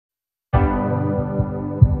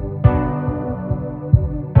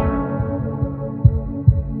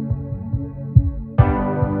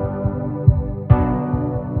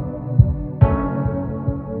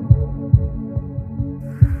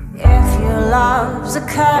love's a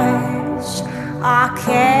curse, I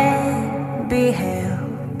can't be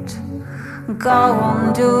helped. Go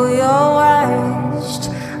on, do your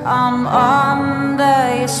worst, I'm under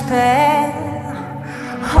your spell.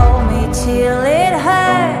 Hold me till it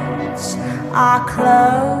hurts, I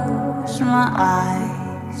close my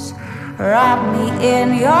eyes. Wrap me in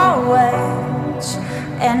your words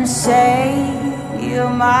and say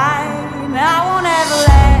you're mine. I won't ever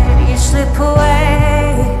let you slip away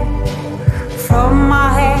from my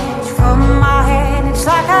head, from my head. It's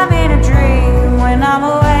like I'm in a dream when I'm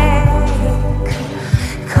awake,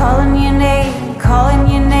 calling your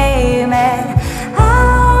name, and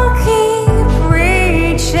I'll keep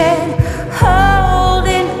reaching,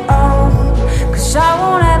 holding on, 'cause I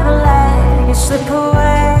won't ever let you slip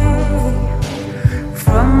away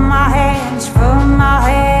from my hands, from my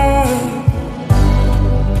head.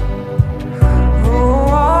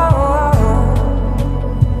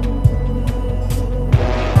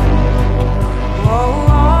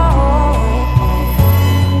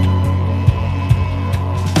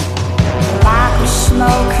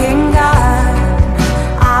 Smoking gun,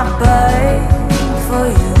 I burn for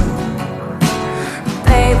you.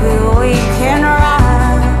 Baby, we can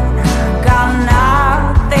run, got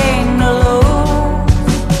nothing to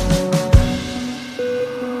lose.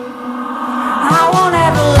 I won't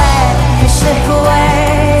ever let you slip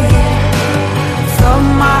away from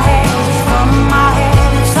my head, from my head.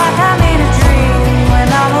 It's like I'm in a dream when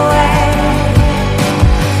I'm away,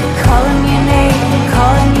 calling your name,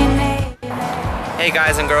 calling your name. Hey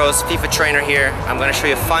guys and girls, FIFA Trainer here. I'm going to show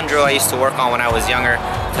you a fun drill I used to work on when I was younger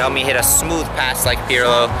to help me hit a smooth pass like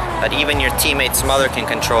Pirlo that even your teammate's mother can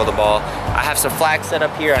control the ball. I have some flags set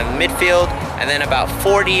up here in midfield, and then about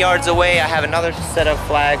 40 yards away I have another set of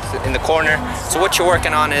flags in the corner. So what you're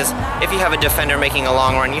working on is, if you have a defender making a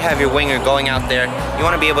long run, you have your winger going out there, you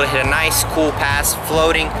want to be able to hit a nice cool pass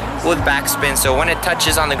floating with backspin, so when it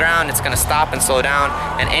touches on the ground it's going to stop and slow down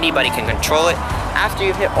and anybody can control it. After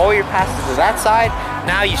you've hit all your passes to that side,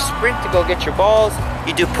 now you sprint to go get your balls.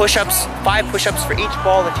 You do push-ups, 5 push-ups for each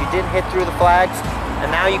ball that you didn't hit through the flags,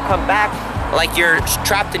 and now you come back like you're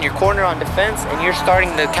trapped in your corner on defense and you're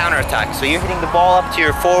starting the counterattack. So you're hitting the ball up to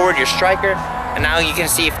your forward, your striker, and now you can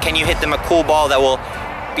see if can you hit them a cool ball that will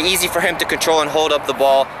be easy for him to control and hold up the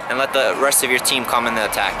ball and let the rest of your team come in the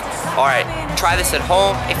attack. Alright, try this at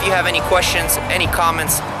home. If you have any questions, any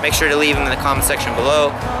comments, make sure to leave them in the comment section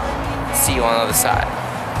below. See you on the other side.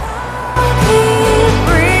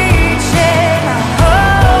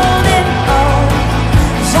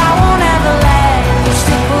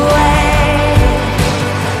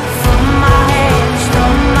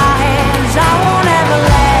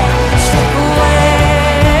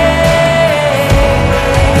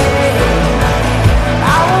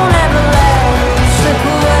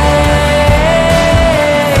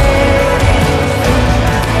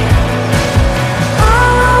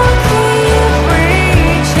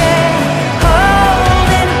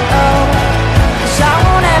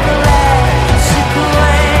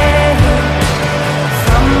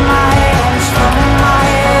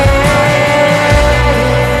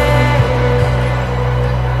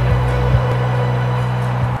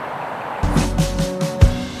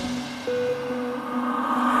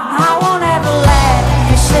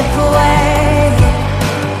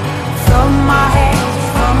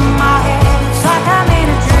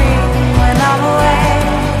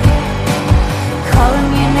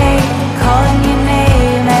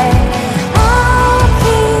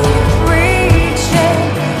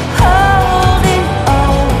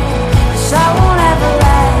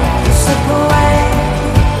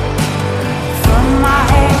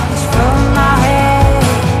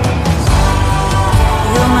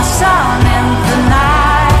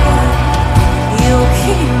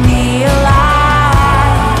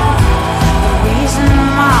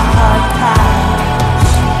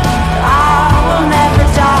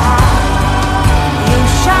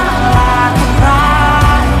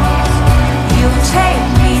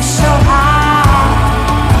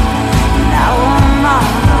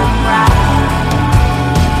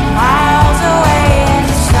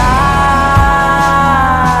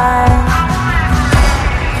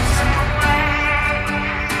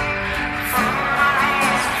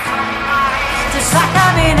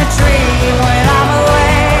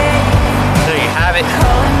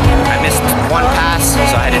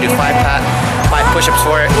 push-ups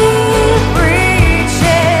for it.